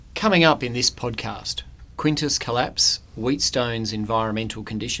Coming up in this podcast, Quintis collapse, Wheatstone's environmental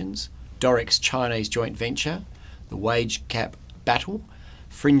conditions, Doric's Chinese joint venture, the wage cap battle,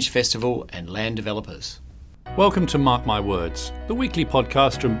 Fringe Festival and land developers. Welcome to Mark My Words, the weekly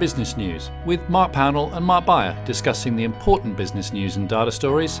podcast from Business News, with Mark Pownall and Mark Beyer discussing the important business news and data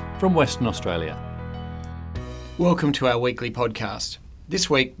stories from Western Australia. Welcome to our weekly podcast. This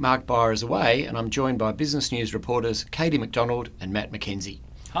week, Mark Beyer is away and I'm joined by Business News reporters Katie McDonald and Matt Mckenzie.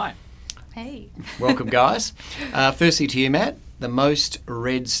 Hi. Hey. Welcome, guys. Firstly to you, Matt. The most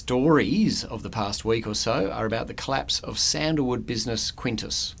read stories of the past week or so are about the collapse of sandalwood business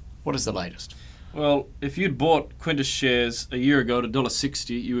Quintis. What is the latest? Well, if you'd bought Quintis shares a year ago at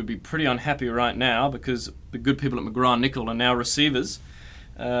 $1.60, you would be pretty unhappy right now because the good people at McGrath-Nicol are now receivers.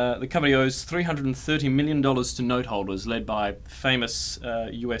 The company owes $330 million to note holders, led by famous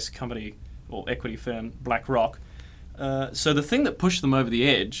US company or equity firm BlackRock. So the thing that pushed them over the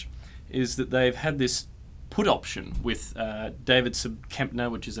edge is that they've had this put option with Davidson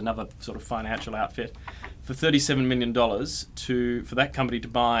Kempner, which is another sort of financial outfit, for $37 million for that company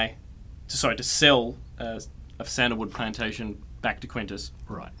to sell a sandalwood plantation back to Quintis.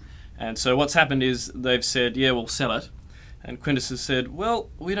 Right. And so what's happened is they've said, yeah, we'll sell it. And Quintis has said, well,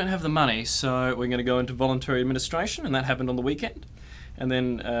 we don't have the money, so we're going to go into voluntary administration, and that happened on the weekend. And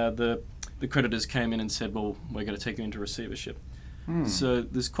then the creditors came in and said, well, we're going to take you into receivership. So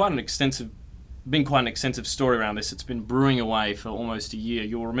there's quite an extensive story around this. It's been brewing away for almost a year.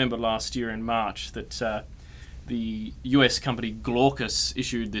 You'll remember last year in March that the US company Glaucus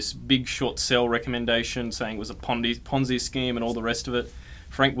issued this big short sell recommendation saying it was a Ponzi scheme and all the rest of it.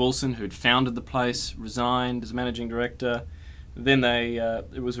 Frank Wilson, who'd founded the place, resigned as managing director. Then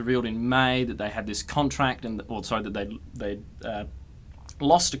it was revealed in May that they had this contract, that they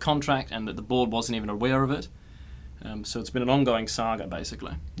lost a contract and that the board wasn't even aware of it. So it's been an ongoing saga,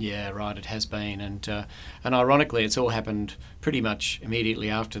 basically. Yeah, right, it has been. And ironically, it's all happened pretty much immediately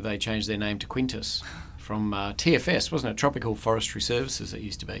after they changed their name to Quintis from TFS, wasn't it? Tropical Forestry Services it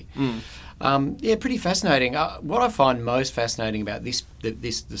used to be. Yeah, pretty fascinating. What I find most fascinating about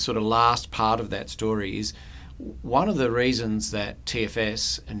the sort of last part of that story is one of the reasons that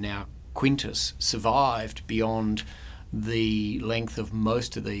TFS and now Quintis survived beyond the length of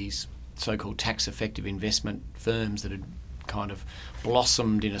most of these so-called tax-effective investment firms that had kind of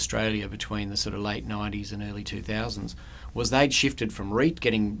blossomed in Australia between the sort of late 90s and early 2000s was they'd shifted from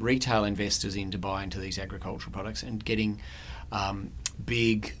getting retail investors in to buy into these agricultural products and getting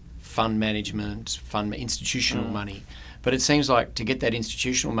big fund management, institutional money. But it seems like to get that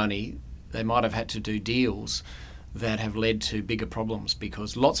institutional money, they might have had to do deals that have led to bigger problems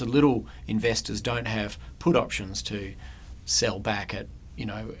because lots of little investors don't have put options to sell back at,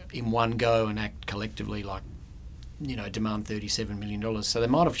 in one go and act collectively like, demand $37 million. So they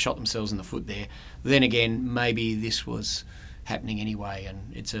might have shot themselves in the foot there. Then again, maybe this was happening anyway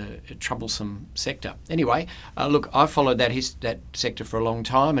and it's a troublesome sector. Anyway, look, I followed that sector for a long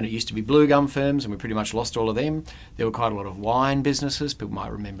time and it used to be blue gum firms and we pretty much lost all of them. There were quite a lot of wine businesses. People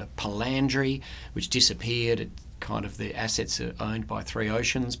might remember Palandri, which disappeared. The assets are owned by Three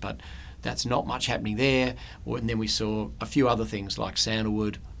Oceans, but that's not much happening there. And then we saw a few other things like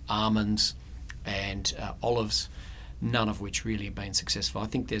sandalwood, almonds and olives, none of which really have been successful. I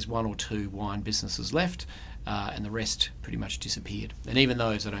think there's one or two wine businesses left and the rest pretty much disappeared. And even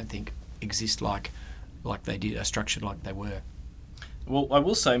those I don't think exist like they did, are structured like they were. Well, I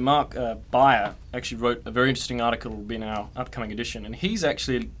will say Mark Beyer actually wrote a very interesting article in our upcoming edition, and he's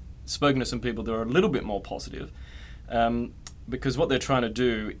actually spoken to some people that are a little bit more positive. Because what they're trying to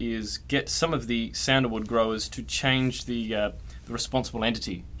do is get some of the sandalwood growers to change the responsible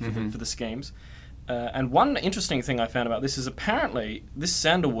entity for the schemes. And one interesting thing I found about this is apparently this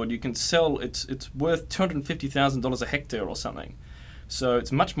sandalwood you can sell, it's worth $250,000 a hectare or something. So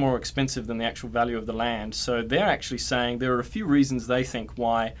it's much more expensive than the actual value of the land. So they're actually saying there are a few reasons they think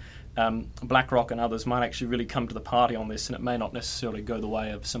why BlackRock and others might actually really come to the party on this, and it may not necessarily go the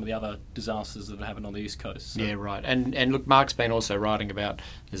way of some of the other disasters that have happened on the East Coast. So. Yeah, right. And look, Mark's been also writing about,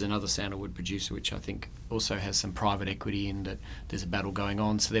 there's another sandalwood producer which I think also has some private equity in that there's a battle going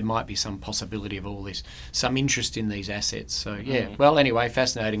on, so there might be some possibility of all this, some interest in these assets. So yeah, well anyway,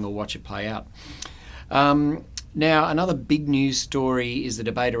 fascinating, we'll watch it play out. Now, another big news story is the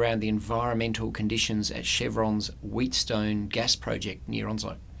debate around the environmental conditions at Chevron's Wheatstone gas project near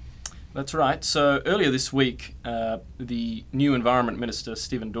Onslow. That's right. So earlier this week, the new Environment Minister,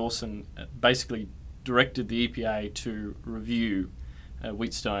 Stephen Dawson, basically directed the EPA to review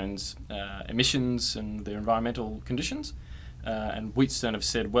Wheatstone's emissions and their environmental conditions. And Wheatstone have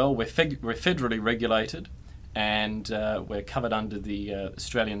said, well, we're federally regulated and we're covered under the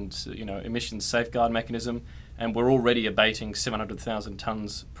Australian emissions safeguard mechanism, and we're already abating 700,000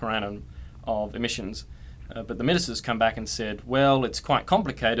 tonnes per annum of emissions. But the ministers come back and said, well, it's quite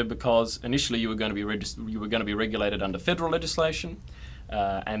complicated because initially you were going to be regulated under federal legislation,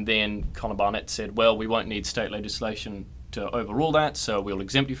 and then Colin Barnett said, well, we won't need state legislation to overrule that, so we'll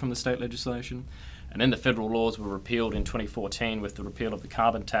exempt you from the state legislation. And then the federal laws were repealed in 2014 with the repeal of the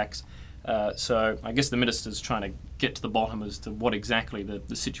carbon tax. So I guess the minister's trying to get to the bottom as to what exactly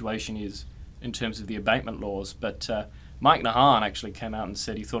the situation is in terms of the abatement laws. But Mike Nahan actually came out and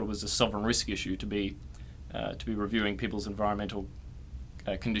said he thought it was a sovereign risk issue to be reviewing people's environmental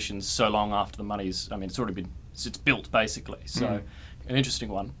conditions so long after the money's, it's built basically. So an interesting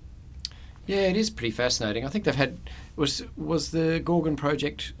one. Yeah, it is pretty fascinating. I think they've had, was the Gorgon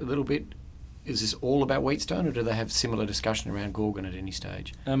project a little bit, is this all about Wheatstone, or do they have similar discussion around Gorgon at any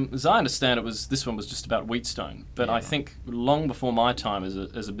stage? As I understand it, this one was just about Wheatstone. But yeah, I think long before my time as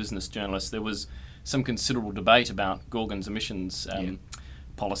a business journalist, there was some considerable debate about Gorgon's emissions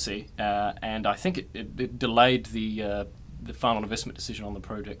policy, and I think it delayed the final investment decision on the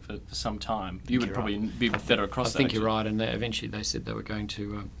project for some time. You would probably be better across that. I think you're right, and eventually they said they were going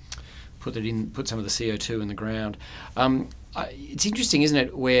to put some of the CO2 in the ground. It's interesting, isn't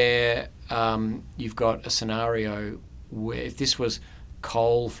it, where you've got a scenario where if this was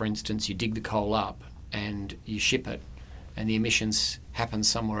coal, for instance, you dig the coal up and you ship it, and the emissions happen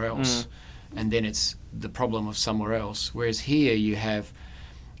somewhere else, and then it's the problem of somewhere else. Whereas here you have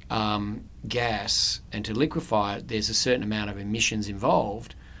gas, and to liquefy it, there's a certain amount of emissions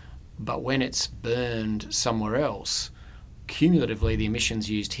involved, but when it's burned somewhere else, cumulatively the emissions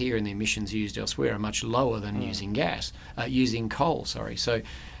used here and the emissions used elsewhere are much lower than using coal. So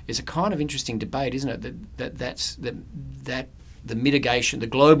it's a kind of interesting debate, isn't it? That the mitigation, the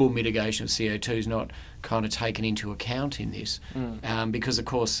global mitigation of CO2 is not kind of taken into account in this, because of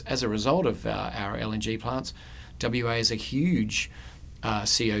course, as a result of our LNG plants, WA is a huge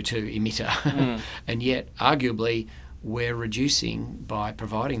CO2 emitter, and yet arguably we're reducing, by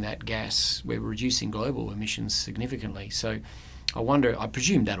providing that gas, we're reducing global emissions significantly. So I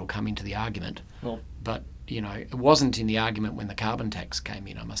presume that'll come into the argument, but it wasn't in the argument when the carbon tax came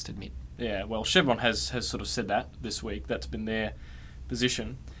in, I must admit. Yeah, well, Chevron has sort of said that this week. That's been their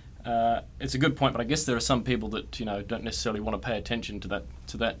position. It's a good point, but I guess there are some people that don't necessarily want to pay attention to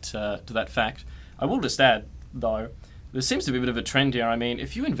that fact. I will just add, though, there seems to be a bit of a trend here. I mean,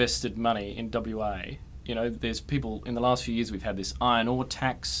 if you invested money in WA, there's people, in the last few years we've had this iron ore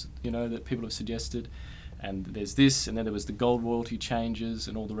tax, that people have suggested, and there's this, and then there was the gold royalty changes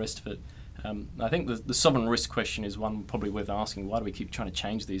and all the rest of it. I think the sovereign risk question is one probably worth asking. Why do we keep trying to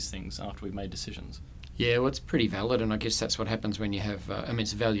change these things after we've made decisions? Yeah, well, it's pretty valid, and I guess that's what happens when you have,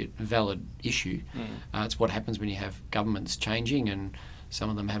 it's a valid issue. It's what happens when you have governments changing, and some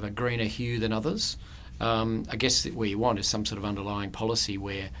of them have a greener hue than others. I guess where you want is some sort of underlying policy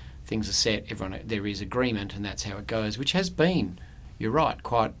where things are set, there is agreement, and that's how it goes, which has been, you're right,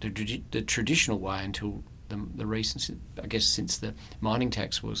 quite the traditional way until the recent, I guess, since the mining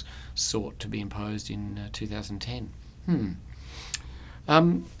tax was sought to be imposed in 2010.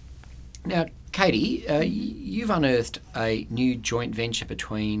 Now, Katie, you've unearthed a new joint venture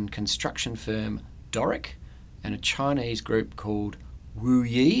between construction firm Doric and a Chinese group called Wu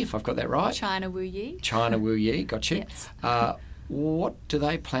Yi, if I've got that right. China Wu Yi, got you. Yes. What do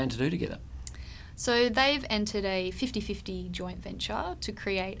they plan to do together? So they've entered a 50-50 joint venture to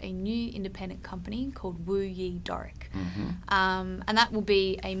create a new independent company called Wu Yi Doric. And that will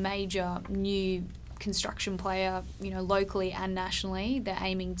be a major new construction player, locally and nationally. They're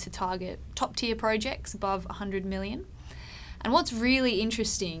aiming to target top-tier projects above 100 million. And what's really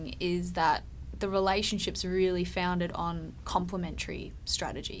interesting is that the relationship's really founded on complementary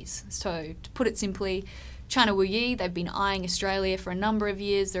strategies. So to put it simply, China Wu Yi, they've been eyeing Australia for a number of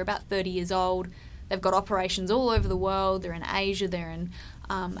years. They're about 30 years old. They've got operations all over the world. They're in Asia, they're in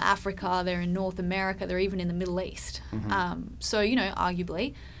Africa, they're in North America, they're even in the Middle East. So,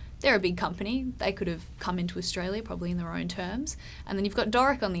 arguably, they're a big company. They could have come into Australia probably in their own terms. And then you've got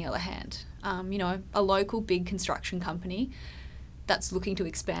Doric on the other hand, a local big construction company that's looking to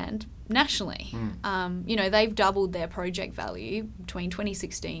expand nationally. They've doubled their project value between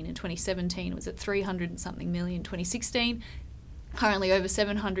 2016 and 2017. It was at 300 and something million 2016, currently over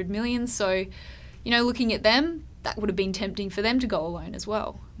 700 million. So, looking at them, that would have been tempting for them to go alone as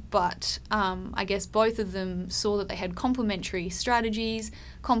well. But I guess both of them saw that they had complementary strategies,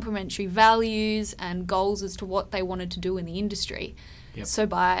 complementary values and goals as to what they wanted to do in the industry. Yep. So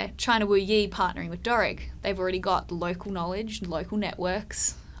by China Wu Yi partnering with Doric, they've already got local knowledge, local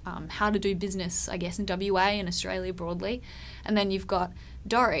networks, how to do business, I guess, in WA and Australia broadly. And then you've got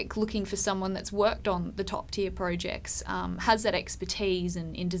Doric looking for someone that's worked on the top tier projects, has that expertise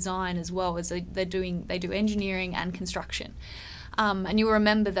in design as well as they do engineering and construction. And you'll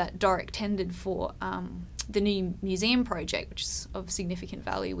remember that Doric tendered for the new museum project, which is of significant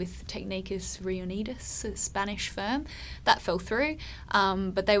value with Technicus Reunidas, a Spanish firm. That fell through,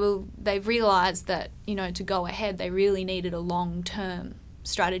 but they've realised that, you know, to go ahead they really needed a long-term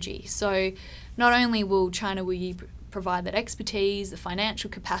strategy. So not only will China Wuyi provide that expertise, the financial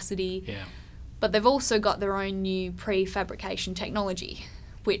capacity, but they've also got their own new prefabrication technology,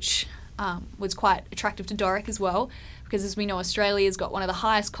 which was quite attractive to Doric as well, because as we know, Australia's got one of the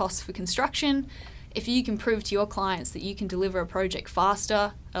highest costs for construction. If you can prove to your clients that you can deliver a project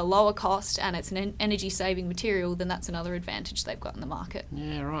faster, at a lower cost, and it's an energy-saving material, then that's another advantage they've got in the market.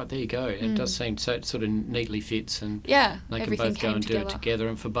 Yeah, right, there you go. It does seem so it sort of neatly fits, and they can both go and do it together.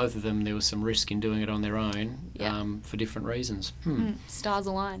 And for both of them, there was some risk in doing it on their own for different reasons. Stars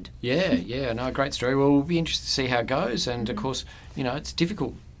aligned. No, great story. Well, we'll be interested to see how it goes. And, of course, you know, it's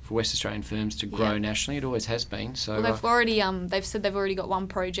difficult for West Australian firms to grow nationally. It always has been. So they've already they've said they've already got one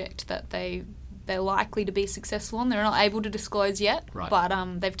project that they're likely to be successful on. They're not able to disclose yet, but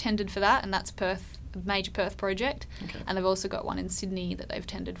they've tendered for that, and that's a major Perth project. Okay. And they've also got one in Sydney that they've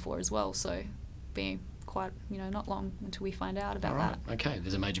tendered for as well. So, be quite, you know, not long until we find out about that. Okay,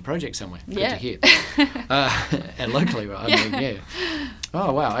 there's a major project somewhere. Good to hear. And locally, right? I mean,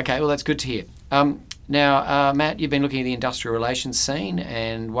 Oh wow. Okay, well that's good to hear. Now, Matt, you've been looking at the industrial relations scene,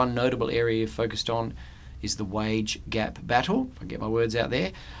 and one notable area you've focused on is the wage gap battle, if I get my words out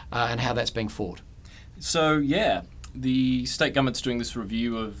there, and how that's being fought. So, the state government's doing this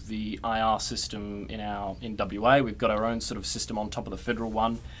review of the IR system in WA. We've got our own sort of system on top of the federal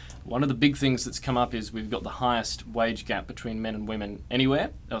one. One of the big things that's come up is we've got the highest wage gap between men and women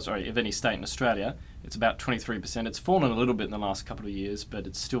of any state in Australia. It's about 23%. It's fallen a little bit in the last couple of years, but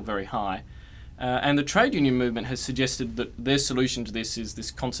it's still very high. And the trade union movement has suggested that their solution to this is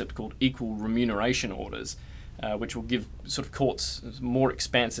this concept called equal remuneration orders, which will give sort of courts more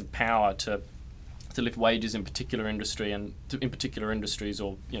expansive power to lift wages in particular industry and in particular industries,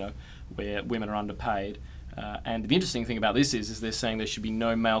 or where women are underpaid. And the interesting thing about this is they're saying there should be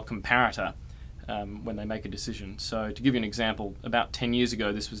no male comparator when they make a decision. So to give you an example, about 10 years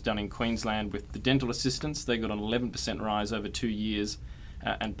ago this was done in Queensland with the dental assistants. They got an 11% rise over 2 years.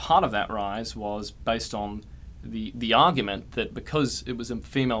 And part of that rise was based on the argument that because it was a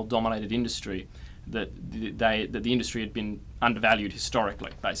female-dominated industry, that the industry had been undervalued historically,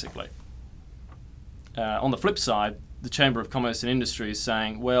 basically. On the flip side, the Chamber of Commerce and Industry is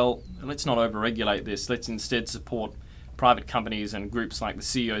saying, well, let's not over-regulate this. Let's instead support private companies and groups like the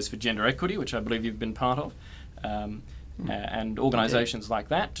CEOs for Gender Equity, which I believe you've been part of, and organisations like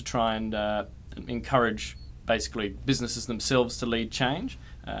that to try and encourage basically businesses themselves to lead change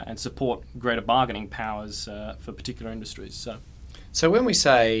and support greater bargaining powers for particular industries. So when we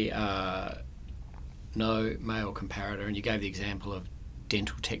say no male comparator, and you gave the example of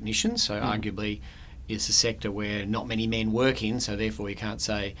dental technicians, so arguably it's a sector where not many men work in, so therefore you can't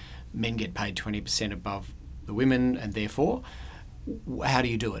say men get paid 20% above the women, and therefore, how do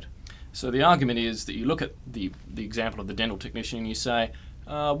you do it? So the argument is that you look at the example of the dental technician and you say,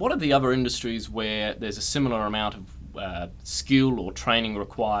 what are the other industries where there's a similar amount of skill or training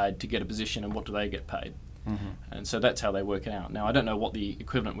required to get a position, and what do they get paid? Mm-hmm. And so that's how they work it out. Now, I don't know what the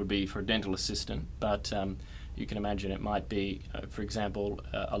equivalent would be for a dental assistant, but you can imagine it might be, for example,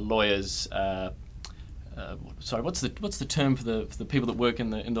 a lawyer's. What's the term for the people that work in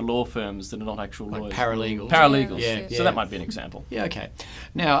the law firms that are not actual lawyers? Paralegals. Paralegals. Yeah. So that might be an example. Yeah. Okay.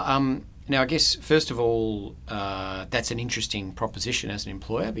 Now, I guess, first of all, that's an interesting proposition as an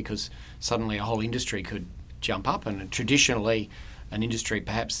employer, because suddenly a whole industry could jump up, and traditionally an industry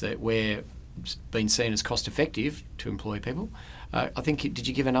perhaps where it's been seen as cost effective to employ people. I think, did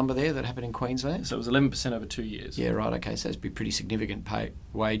you give a number there that happened in Queensland? So it was 11% over 2 years. Yeah, right, okay, so that'd be pretty significant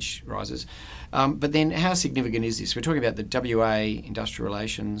wage rises. But then how significant is this? We're talking about the WA Industrial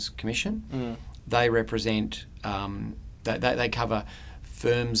Relations Commission. Mm. They represent, they cover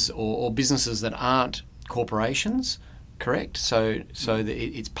firms or businesses that aren't corporations, correct? So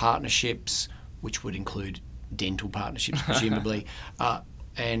it's partnerships, which would include dental partnerships, presumably,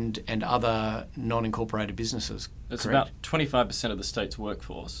 and other non-incorporated businesses. It's correct? About 25% of the state's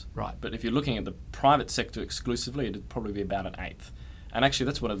workforce. Right. But if you're looking at the private sector exclusively, it'd probably be about an eighth. And actually,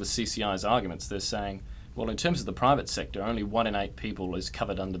 that's one of the CCI's arguments. They're saying, well, in terms of the private sector, only 1 in 8 people is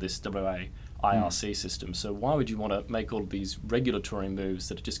covered under this WA IRC system. So why would you want to make all of these regulatory moves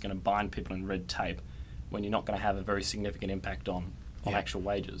that are just going to bind people in red tape when you're not going to have a very significant impact on on actual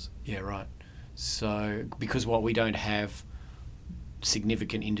wages. Yeah, right. So because we don't have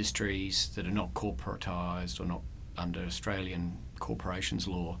significant industries that are not corporatised or not under Australian corporations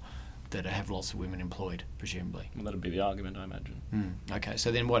law that have lots of women employed, presumably. Well, that'd be the argument, I imagine. Okay,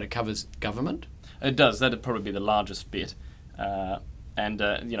 so then what, it covers government? It does. That'd probably be the largest bit. In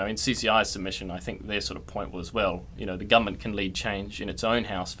CCI's submission, I think their sort of point was, well, the government can lead change in its own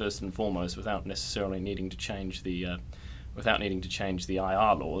house first and foremost without necessarily needing to change the IR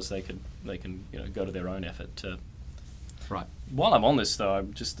laws. They can go to their own effort. Right. While I'm on this, though,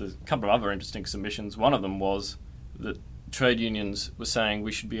 just a couple of other interesting submissions. One of them was that trade unions were saying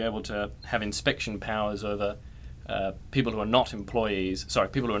we should be able to have inspection powers over people who are not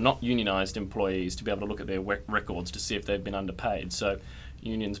unionised employees, to be able to look at their records to see if they've been underpaid. So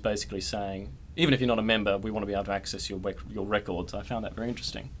unions basically saying, even if you're not a member, we want to be able to access your records. I found that very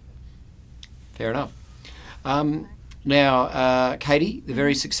interesting. Fair enough. Now, Katie, the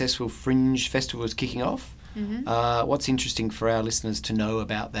very successful Fringe Festival is kicking off. What's interesting for our listeners to know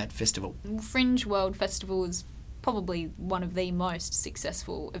about that festival? Fringe World Festival is probably one of the most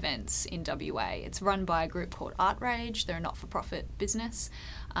successful events in WA. It's run by a group called Outrage. They're a not-for-profit business.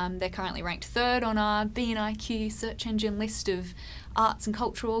 They're currently ranked 3rd on our BNIQ search engine list of arts and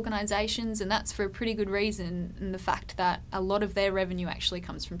cultural organisations, and that's for a pretty good reason, in the fact that a lot of their revenue actually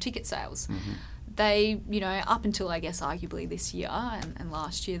comes from ticket sales. They, up until, I guess, arguably this year and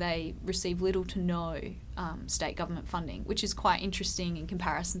last year, they received little to no state government funding, which is quite interesting in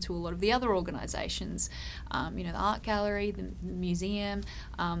comparison to a lot of the other organisations. The art gallery, the museum,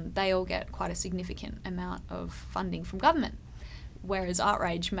 they all get quite a significant amount of funding from government, whereas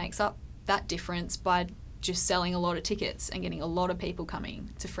Outrage makes up that difference by just selling a lot of tickets and getting a lot of people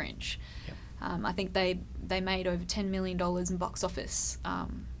coming to Fringe. Yep. I think they made over $10 million in box office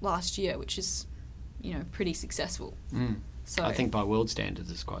last year, which is pretty successful. So I think by world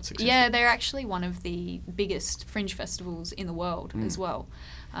standards it's quite successful. Yeah, they're actually one of the biggest fringe festivals in the world as well.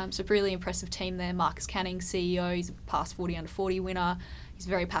 So really impressive team there. Marcus Canning, CEO, he's a past 40 under 40 winner. He's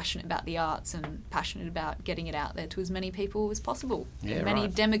very passionate about the arts and passionate about getting it out there to as many people as possible, many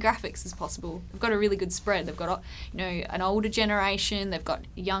demographics as possible. They've got a really good spread. They've got an older generation. They've got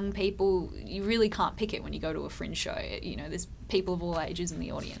young people. You really can't pick it when you go to a fringe show. There's people of all ages in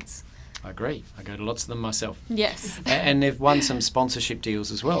the audience. I agree. I go to lots of them myself. Yes. And they've won some sponsorship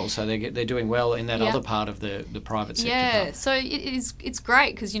deals as well, so they're doing well in that other part of the private sector. Yeah, part. so it's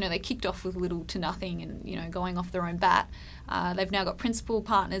great because, they kicked off with little to nothing and, going off their own bat. They've now got principal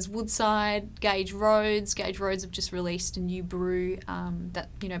partners Woodside, Gauge Roads. Gauge Roads have just released a new brew that,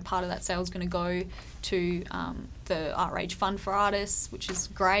 part of that sale is going to go to the Outrage Fund for Artists, which is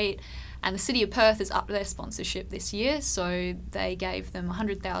great. And the City of Perth has upped their sponsorship this year, so they gave them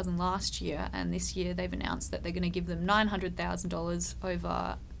 $100,000 last year, and this year they've announced that they're going to give them $900,000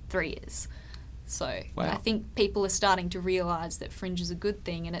 over 3 years. So I think people are starting to realise that Fringe is a good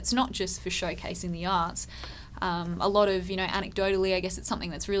thing, and it's not just for showcasing the arts. A lot of, anecdotally, I guess it's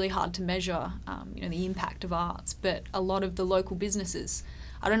something that's really hard to measure, the impact of arts, but a lot of the local businesses,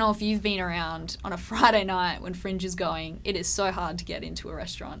 I don't know if you've been around on a Friday night when Fringe is going, it is so hard to get into a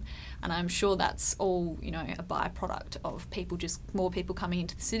restaurant. And I'm sure that's all, a byproduct of more people coming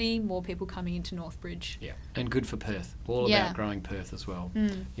into the city, more people coming into Northbridge. Yeah, and good for Perth. All about growing Perth as well,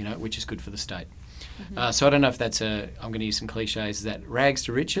 which is good for the state. So I don't know if that's I'm going to use some cliches. Is that rags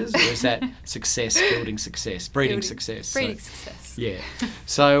to riches, or is that success, building success, breeding success? Breeding success. Yeah.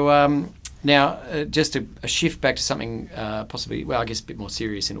 So now, just a shift back to something possibly, I guess a bit more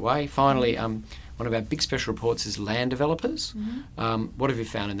serious in a way. Finally, one of our big special reports is land developers. What have you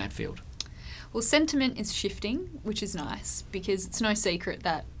found in that field? Well, sentiment is shifting, which is nice, because it's no secret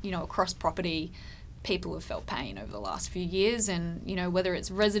that, across property, people have felt pain over the last few years, and, whether it's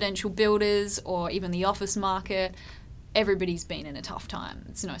residential builders or even the office market, everybody's been in a tough time.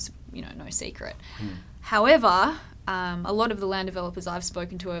 It's no secret. However, a lot of the land developers I've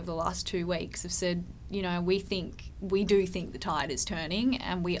spoken to over the last 2 weeks have said, we do think the tide is turning,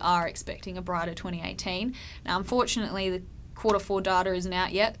 and we are expecting a brighter 2018. Now, unfortunately, the Q4 data isn't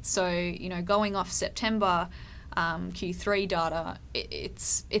out yet, so going off September Q3 data,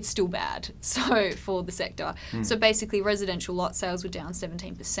 it's still bad. So for the sector, so basically, residential lot sales were down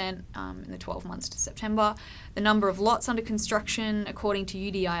 17% in the 12 months to September. The number of lots under construction, according to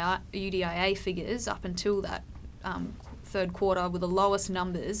UDIA figures, up until that third quarter, were the lowest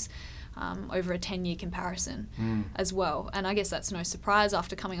numbers over a 10-year comparison as well. And I guess that's no surprise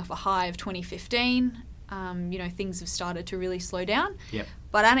after coming off a high of 2015. Things have started to really slow down. Yep.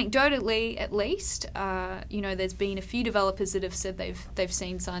 But anecdotally, at least, there's been a few developers that have said they've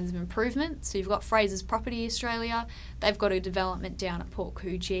seen signs of improvement. So you've got Fraser's Property Australia. They've got a development down at Port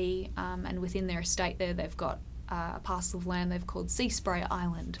Coogee, and within their estate there, they've got a parcel of land they've called Sea Spray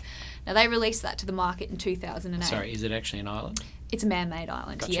Island. Now, they released that to the market in 2008. Sorry, is it actually an island? It's a man-made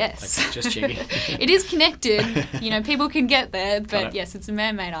island, Gotcha. yes. Okay, just checking. It is connected. People can get there, but yes, it's a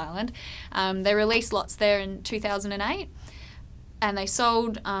man-made island. They released lots there in 2008, and they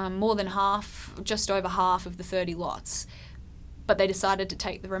sold more than half, just over half of the 30 lots. But they decided to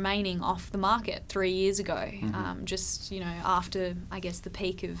take the remaining off the market 3 years ago, after, I guess, the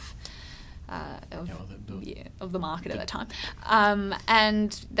peak of the market at that time.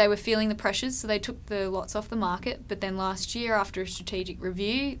 And they were feeling the pressures, so they took the lots off the market. But then last year, after a strategic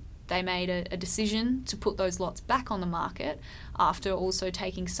review, they made a decision to put those lots back on the market after also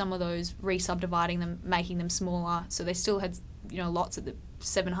taking some of those, re-subdividing them, making them smaller. So they still had, lots at the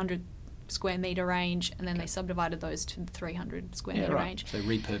 700 square metre range, and then they subdivided those to the 300 square metre range. So they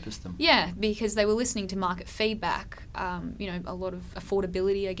repurposed them. Yeah, because they were listening to market feedback. A lot of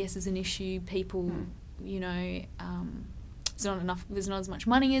affordability, I guess, is an issue. People, there's not as much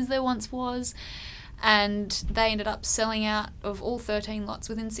money as there once was. And they ended up selling out of all 13 lots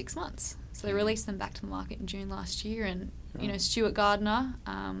within 6 months. So they released them back to the market in June last year. And, Stuart Gardner,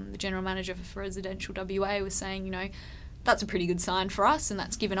 the general manager for Residential WA, was saying, that's a pretty good sign for us, and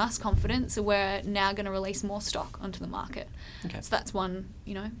that's given us confidence. So we're now going to release more stock onto the market. Okay. So that's one,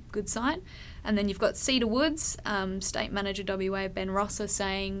 good sign. And then you've got Cedar Woods, State Manager WA Ben Rosser,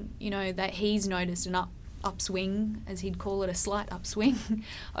 saying, that he's noticed an upswing, as he'd call it, a slight upswing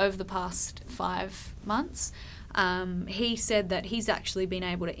over the past 5 months. He said that he's actually been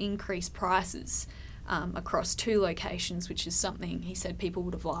able to increase prices across 2 locations, which is something he said people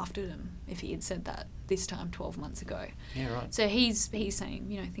would have laughed at him if he had said that this time 12 months ago. Yeah, right. So he's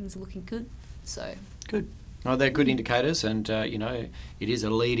saying, things are looking good. So good. Oh, they're good indicators, and, it is a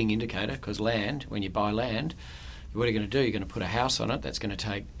leading indicator, because land, when you buy land, what are you going to do? You're going to put a house on it. That's going to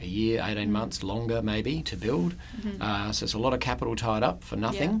take a year, 18 months, longer maybe, to build. Mm-hmm. So it's a lot of capital tied up for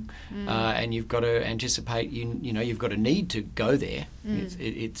nothing. Yeah. And you've got to anticipate, you've got a need to go there.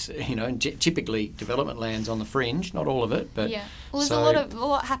 It's typically development land's on the fringe, not all of it. But yeah. Well, there's a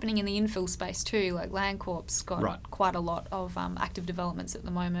lot happening in the infill space too. Like Landcorp's got quite a lot of active developments at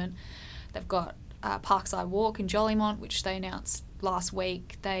the moment. They've got Parkside Walk in Jollymont, which they announced last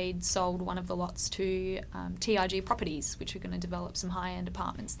week. They'd sold one of the lots to TRG Properties, which are going to develop some high-end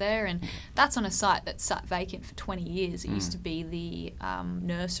apartments there, and that's on a site that's sat vacant for 20 years. It used to be the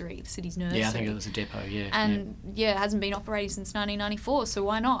nursery, the city's nursery. Yeah, I think it was a depot, yeah. And, it hasn't been operating since 1994, so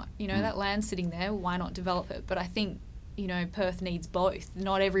why not? That land's sitting there, why not develop it? But I think, Perth needs both.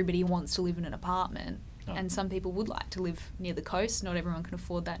 Not everybody wants to live in an apartment, and some people would like to live near the coast. Not everyone can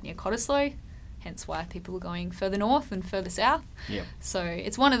afford that near Cottesloe. Hence why people are going further north and further south. Yep. So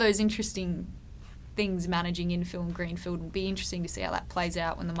it's one of those interesting things, managing infill and greenfield. It'll be interesting to see how that plays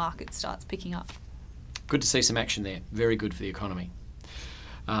out when the market starts picking up. Good to see some action there. Very good for the economy.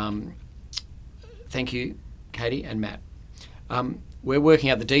 Thank you, Katie and Matt. We're working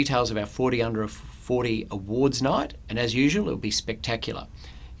out the details of our 40 Under 40 awards night, and as usual, it'll be spectacular.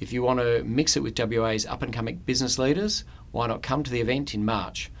 If you want to mix it with WA's up-and-coming business leaders, why not come to the event in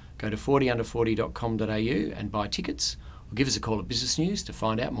March? Go to 40under40.com.au and buy tickets, or give us a call at Business News to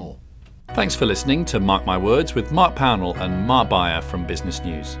find out more. Thanks for listening to Mark My Words with Mark Pownall and Mark Beyer from Business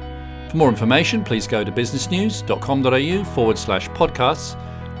News. For more information, please go to businessnews.com.au/podcasts,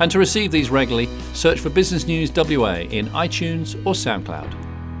 and to receive these regularly, search for Business News WA in iTunes or SoundCloud.